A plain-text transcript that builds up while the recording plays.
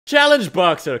Challenge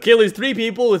Boxer. Kill these 3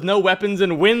 people with no weapons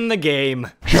and win the game.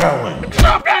 Challenge.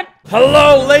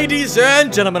 Hello, ladies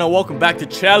and gentlemen, and welcome back to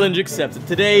Challenge Accepted.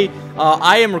 Today,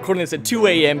 I am recording this at 2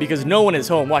 a.m. because no one is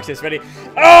home. Watch this, ready?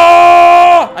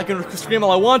 Oh! I can scream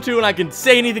all I want to, and I can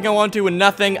say anything I want to, and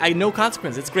nothing. No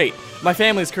consequence. It's great. My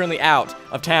family is currently out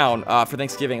of town for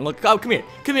Thanksgiving. Look, oh, come here.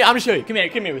 Come here, I'm gonna show you. Come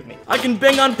here with me. I can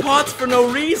bang on pots for no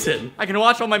reason. I can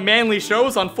watch all my manly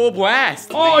shows on full blast.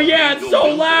 Oh, yeah, it's so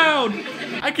loud.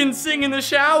 I can sing in the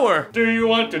shower. Do you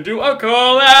want to do a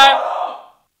collab?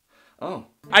 Oh.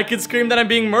 I could scream that I'm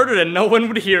being murdered and no one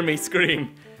would hear me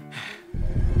scream.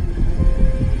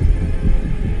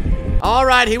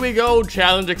 Alright, here we go.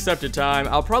 Challenge accepted time.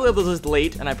 I'll probably upload this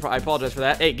late, and I apologize for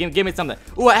that. Hey, give me something.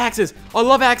 Ooh, axes. I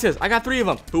love axes. I got 3 of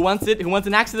them. Who wants it? Who wants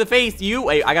an axe to the face? You?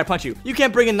 Hey, I gotta punch you. You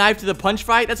can't bring a knife to the punch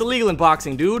fight. That's illegal in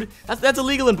boxing, dude. That's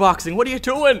illegal in boxing. What are you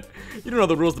doing? You don't know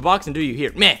the rules of boxing, do you?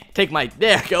 Here, meh. Take my.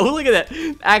 There you go. Look at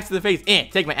that. Axe to the face.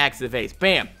 Take my axe to the face.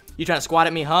 Bam. You trying to squat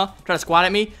at me, huh? Trying to squat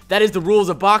at me? That is the rules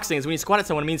of boxing, is when you squat at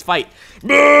someone, it means fight.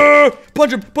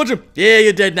 Punch him, punch him. Yeah,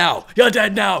 you're dead now. You're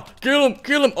dead now. Kill him,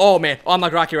 kill him. Oh, man. Oh, I'm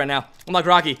like Rocky right now. I'm like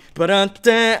Rocky. I got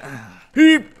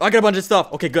a bunch of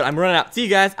stuff. Okay, good. I'm running out. See you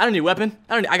guys. I don't need a weapon.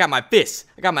 I got my fists.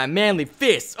 I got my manly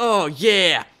fists. Oh,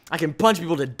 yeah. I can punch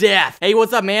people to death. Hey,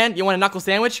 what's up, man? You want a knuckle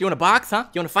sandwich? You want a box, huh?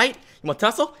 You want to fight? You want to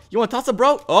tussle? You want to tussle,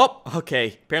 bro? Oh,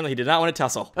 okay. Apparently he did not want to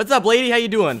tussle. What's up, lady? How you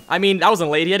doing? I mean, I wasn't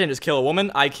a lady. I didn't just kill a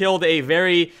woman. I killed a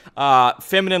very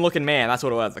feminine-looking man. That's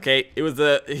what it was, okay? It was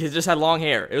he just had long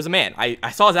hair. It was a man.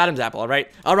 I saw his Adam's apple, all right?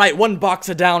 All right, 1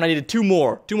 boxer down. I needed 2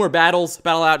 more. 2 more battles.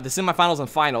 Battle out the semifinals and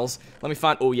finals. Let me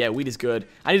find. Oh yeah, weed is good.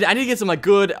 I need to get some like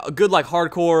good like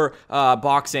hardcore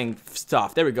boxing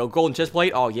stuff. There we go. Golden chest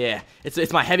plate. Oh yeah.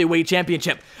 It's my heavyweight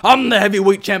championship. I'm the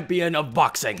heavyweight champion of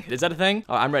boxing. Is that a thing?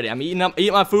 Oh, I'm ready. I'm eating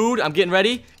my food. I'm getting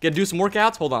ready. Gonna do some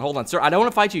workouts. Hold on, sir. I don't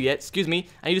want to fight you yet. Excuse me.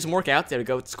 I need to do some workouts. There we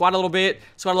go. Squat a little bit.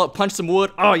 Squat a little. Punch some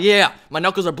wood. Oh yeah. My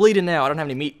knuckles are bleeding now. I don't have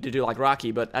any meat to do like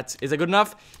Rocky, but is that good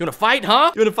enough? You wanna fight,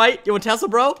 huh? You wanna fight? You wanna tussle,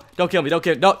 bro? Don't kill me.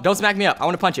 Don't smack me up. I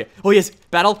wanna punch you. Oh yes.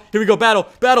 Battle. Here we go. Battle.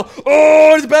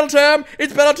 Oh, it's battle time.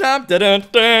 It's battle time.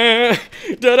 Da-dun-dun.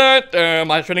 Da-dun-dun.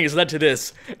 My training has led to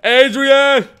this.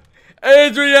 Adrian.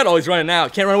 Oh, he's running now.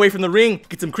 Can't run away from the ring.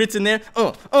 Get some crits in there.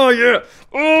 Oh yeah.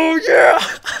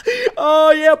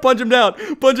 Oh yeah. Punch him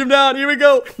down. Here we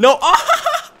go. No.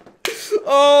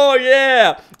 Oh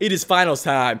yeah. It is finals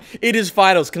time. It is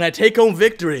finals. Can I take home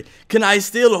victory? Can I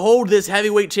still hold this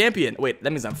heavyweight champion? Wait, that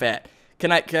means I'm fat.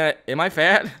 Am I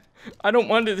fat? I don't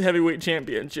want this heavyweight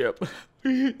championship.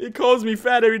 It calls me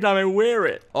fat every time I wear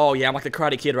it. Oh yeah, I'm like the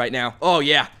Karate Kid right now. Oh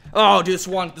yeah. Oh, do the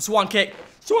swan kick.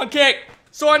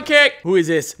 Swan kick! Who is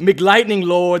this? McLightning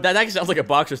Lord. That actually sounds like a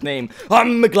boxer's name.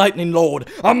 I'm McLightning Lord.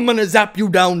 I'm gonna zap you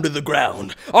down to the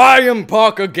ground. I am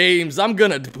Parker Games. I'm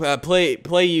gonna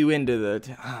play you into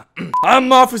the...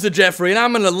 I'm Officer Jeffrey, and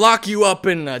I'm gonna lock you up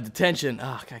in detention.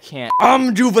 Oh, I can't.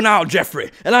 I'm Juvenile Jeffrey,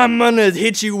 and I'm gonna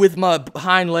hit you with my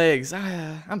hind legs.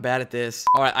 I'm bad at this.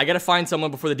 Alright, I gotta find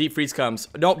someone before the deep freeze comes.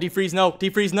 Don't deep freeze, no.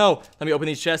 Deep freeze, no. Let me open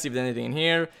these chests, see if there's anything in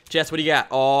here. Chest, what do you got?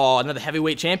 Oh, another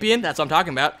heavyweight champion? That's what I'm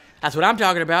talking about. That's what I'm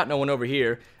talking about. No one over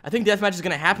here. I think deathmatch is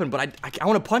gonna happen, but I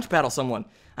want to punch battle someone.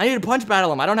 I need to punch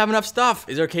battle him. I don't have enough stuff.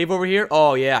 Is there a cave over here?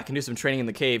 Oh yeah, I can do some training in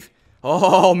the cave.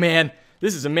 Oh man,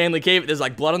 this is a manly cave. There's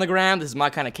like blood on the ground. This is my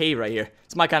kind of cave right here.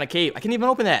 It's my kind of cave. I can't even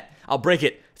open that. I'll break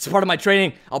it. It's part of my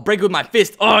training. I'll break it with my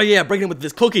fist. Oh yeah, breaking it with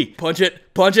this cookie. Punch it.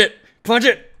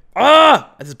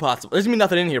 Ah! This is possible. There's gonna be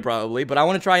nothing in here probably, but I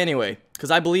want to try anyway because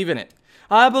I believe in it.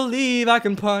 I believe I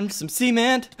can punch some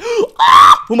cement.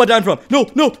 Ah! Who am I dying from? No,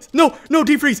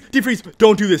 deep freeze.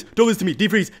 Don't do this. Don't listen to me.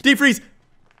 Deep freeze. No. Deep freeze,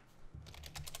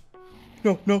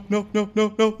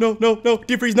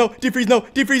 no.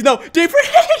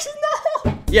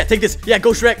 Yeah, take this. Yeah, go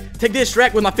Shrek. Take this,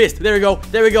 Shrek, with my fist. There we go.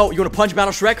 You wanna punch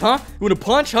battle Shrek, huh? You wanna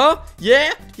punch, huh?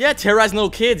 Yeah, terrorizing little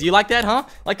kids. You like that, huh?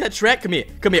 Like that, Shrek? Come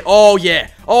here. Oh yeah,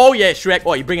 Shrek.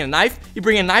 Oh, you bringing a knife? You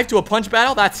bringing a knife to a punch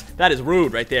battle? That is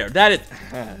rude right there. That is,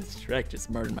 Shrek just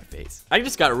murdered my face. I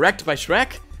just got wrecked by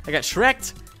Shrek. I got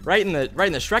Shreked right in the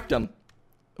Shrekdom.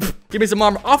 Give me some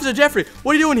armor. Officer Jeffrey,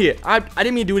 what are you doing here? I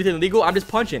didn't mean to do anything illegal. I'm just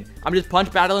punching. I'm just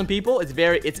punch battling people.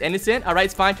 It's innocent. All right,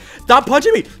 it's fine. Stop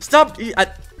punching me. Stop.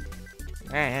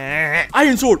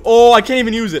 Iron sword. Oh, I can't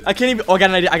even use it. Oh, I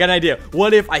got an idea.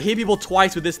 What if I hit people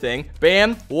twice with this thing?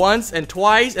 Bam, once and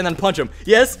twice, and then punch them.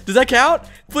 Yes, does that count?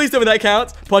 Please tell me that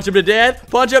counts. Punch him to death.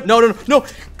 Punch him. No.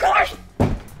 Gosh.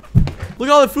 Look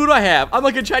at all the food I have. I'm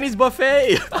like a Chinese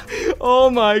buffet.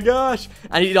 Oh my gosh.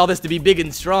 I need all this to be big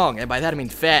and strong. And by that I mean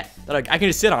fat. that I can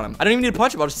just sit on them. I don't even need to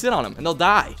punch them. I'll just sit on them and they'll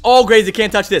die. Oh, crazy.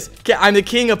 Can't touch this. I'm the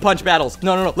king of punch battles.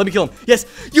 No, no, no. Let me kill him. Yes.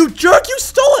 You jerk. You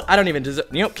stole it. I don't even deserve.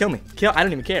 You know, kill me. Kill. I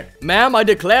don't even care. Ma'am, I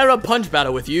declare a punch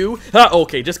battle with you.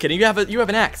 Okay, just kidding. You have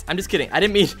an axe. I'm just kidding. I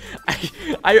didn't mean.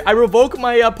 I revoke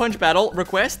my punch battle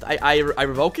request. I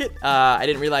revoke it. I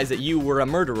didn't realize that you were a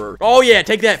murderer. Oh yeah,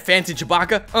 take that, fancy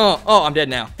Chewbacca. Oh, I'm dead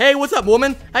now. Hey, what's up,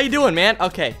 woman? How you doing, man?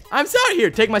 Okay, I'm sorry. Here,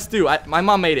 take my stew. My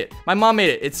mom made it. My mom made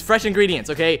it. It's fresh ingredients.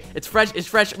 Okay, it's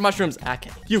fresh mushrooms.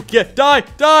 Okay, you get die.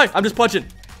 I'm just punching.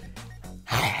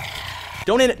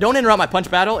 Don't interrupt my punch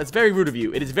battle. It's very rude of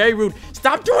you. It is very rude.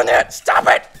 Stop doing that. Stop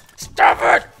it. Stop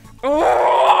it.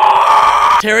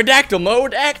 Oh! Pterodactyl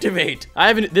mode activate.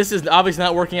 This is obviously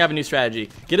not working. I have a new strategy.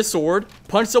 Get a sword,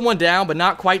 punch someone down, but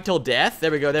not quite till death. There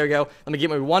we go. Let me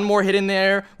get one more hit in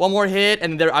there. One more hit,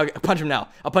 and there. I'll punch him now.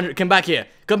 I'll punch him. Come back here.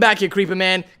 Come back here, creepy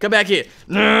man. Come back here.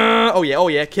 Oh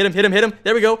yeah. Hit him.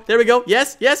 There we go.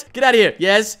 Yes. Get out of here.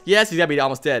 Yes. He's gotta be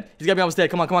almost dead.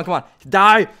 Come on.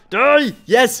 Die.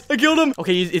 Yes, I killed him.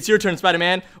 Okay, it's your turn,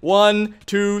 Spider-Man. 1,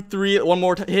 2, 3. One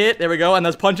more hit. There we go. And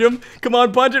let's punch him. Come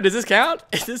on, punch him. Does this count?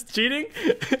 Is this cheating?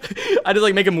 I just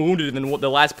like make him wounded and then the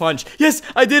last punch. Yes,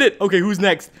 I did it. Okay, who's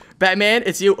next? Batman,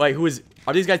 it's you. Wait,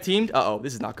 are these guys teamed? Uh-oh,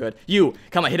 this is not good. You,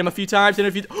 come on, hit him a few times.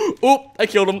 Oh, I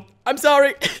killed him. I'm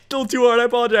sorry. Still too hard. I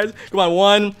apologize. Come on,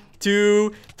 1,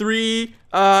 2, 3,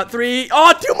 3.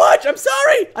 Oh, too much. I'm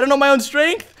sorry. I don't know my own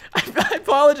strength. I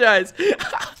apologize.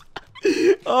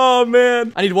 Oh,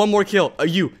 man. I need one more kill.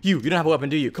 You don't have a weapon,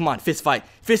 do you? Come on, fist fight.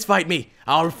 Fist fight me.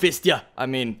 I'll fist ya. I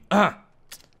mean,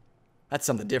 that's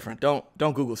something different. Don't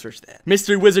Google search that.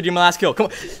 Mystery Wizard, you're my last kill. Come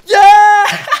on.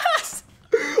 Yes!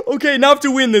 Okay, now I have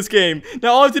to win this game.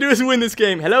 Now all I have to do is win this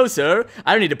game. Hello, sir.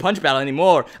 I don't need to punch battle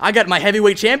anymore. I got my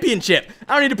heavyweight championship.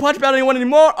 I don't need to punch battle anyone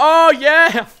anymore. Oh,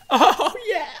 yeah. Oh,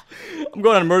 yeah. I'm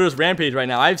going on a murderous rampage right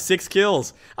now. I have 6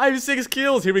 kills.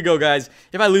 Here we go, guys.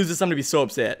 If I lose this, I'm gonna be so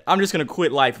upset. I'm just gonna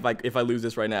quit life if I lose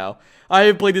this right now. I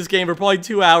have played this game for probably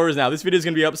 2 hours now. This video is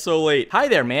gonna be up so late. Hi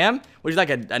there, ma'am. Would you like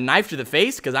a knife to the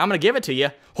face? Because I'm gonna give it to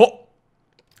you. Ho!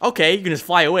 Okay, you can just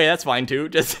fly away. That's fine too.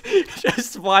 Just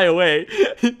fly away.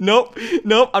 Nope. I'm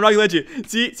not gonna let you.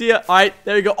 See ya. All right,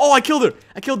 there you go. Oh, I killed her.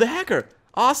 I killed the hacker.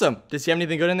 Awesome. Does he have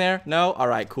anything good in there? No?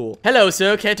 Alright, cool. Hello,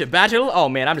 sir. Care to battle? Oh,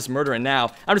 man, I'm just murdering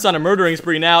now. I'm just on a murdering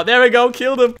spree now. There we go.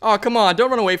 Killed him. Oh, come on.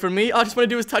 Don't run away from me. All I just want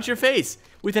to do is touch your face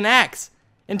with an axe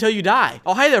until you die.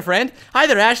 Oh, hi there, friend. Hi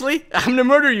there, Ashley. I'm gonna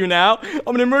murder you now.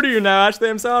 Ashley.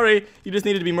 I'm sorry. You just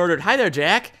needed to be murdered. Hi there,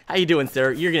 Jack. How you doing,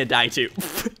 sir? You're gonna die, too.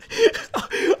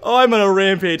 Oh, I'm on a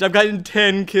rampage. I've gotten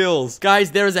 10 kills.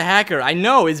 Guys, there is a hacker. I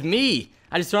know. It's me.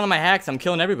 I just turned on my hacks. I'm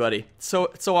killing everybody. It's so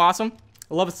awesome.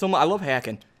 I love it so much. I love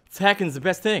hacking. Hacking's the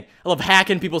best thing. I love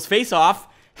hacking people's face off.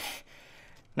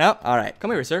 No? Alright.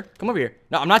 Come here, sir. Come over here.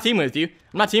 No, I'm not teaming with you.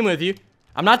 I'm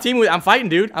fighting,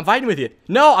 dude. I'm fighting with you.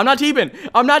 No, I'm not teaming.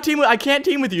 I can't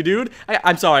team with you, dude.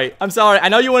 I'm sorry. I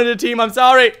know you wanted to team. I'm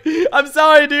sorry, dude.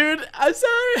 I'm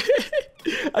sorry.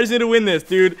 I just need to win this,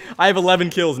 dude. I have 11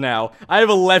 kills now.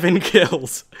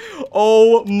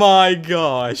 Oh my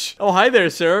gosh. Oh, hi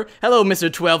there, sir. Hello, Mr.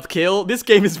 12th kill. This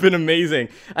game has been amazing.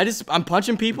 I'm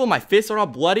punching people. My fists are all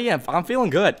bloody. I'm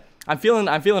feeling good. I'm feeling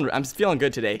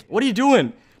good today. What are you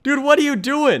doing? Dude, what are you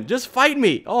doing? Just fight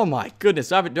me. Oh my goodness.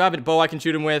 Do I have a bow I can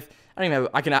shoot him with? I don't even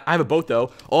have I have a boat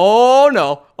though. Oh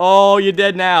no. Oh, you're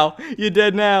dead now. Din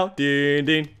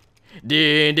din.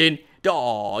 Din din.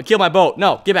 Oh, kill my boat.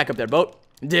 No, get back up there, boat.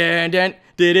 Din din.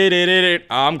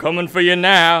 I'm coming for you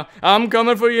now.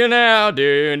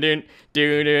 Din din.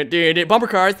 Bumper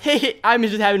cars. Hey, I'm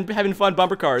just having fun.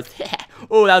 Bumper cars.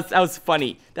 Oh, that was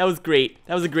funny. That was great.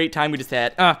 That was a great time we just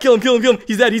had. Kill him.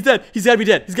 He's dead. He's gotta be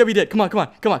dead. Come on.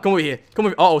 Come over here.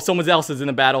 Uh-oh, someone else is in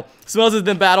the battle.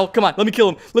 Come on, let me kill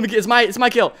him. It's my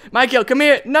kill. Come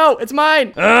here. No, it's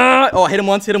mine. Oh, hit him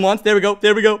once. There we go.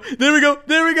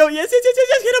 Yes.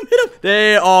 Hit him.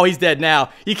 There. Oh, he's dead now.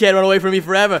 He can't run away from me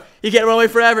forever.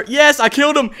 Yes, I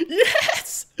killed him.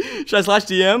 Yes. Should I slash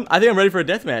DM? I think I'm ready for a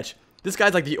deathmatch. This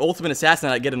guy's like the ultimate assassin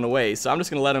at getting away, so I'm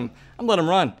just gonna let him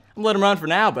run. I'm letting him run for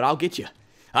now, but I'll get you.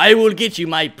 I will get you,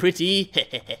 my pretty.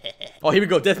 Oh, here we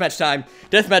go. Deathmatch time.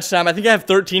 I think I have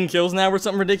 13 kills now or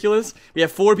something ridiculous. We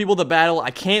have 4 people to battle. I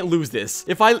can't lose this.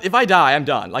 If I die, I'm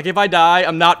done. Like, if I die,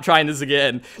 I'm not trying this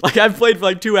again. Like, I've played for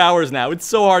like 2 hours now. It's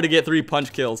so hard to get 3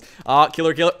 punch kills.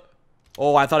 Killer.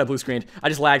 Oh, I thought I blue screened. I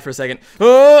just lagged for a second.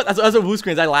 Oh, that's what blue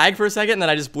screens. I lagged for a second, and then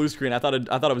I just blue screened. I thought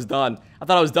I was done. I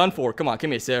thought I was done for. Come on,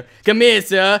 come here, sir.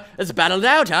 Let's battle it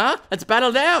out, huh?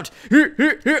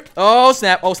 Oh,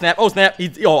 snap.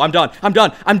 I'm done.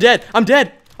 I'm dead.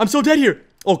 I'm so dead here.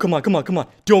 Oh, come on.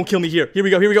 Don't kill me here. Here we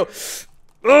go.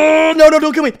 Oh, no,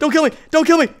 don't kill me.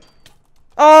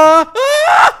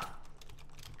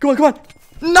 Come on, come on.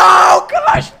 No,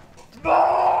 gosh.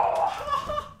 No.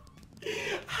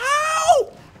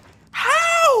 How?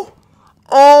 How?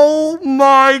 Oh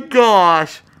my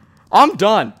gosh. I'm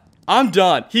done. I'm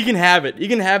done. He can have it. He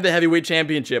can have the heavyweight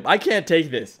championship. I can't take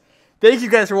this. Thank you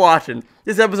guys for watching.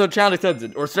 This episode challenge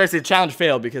accepted, or should I say challenge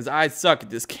failed, because I suck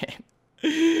at this game.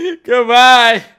 Goodbye.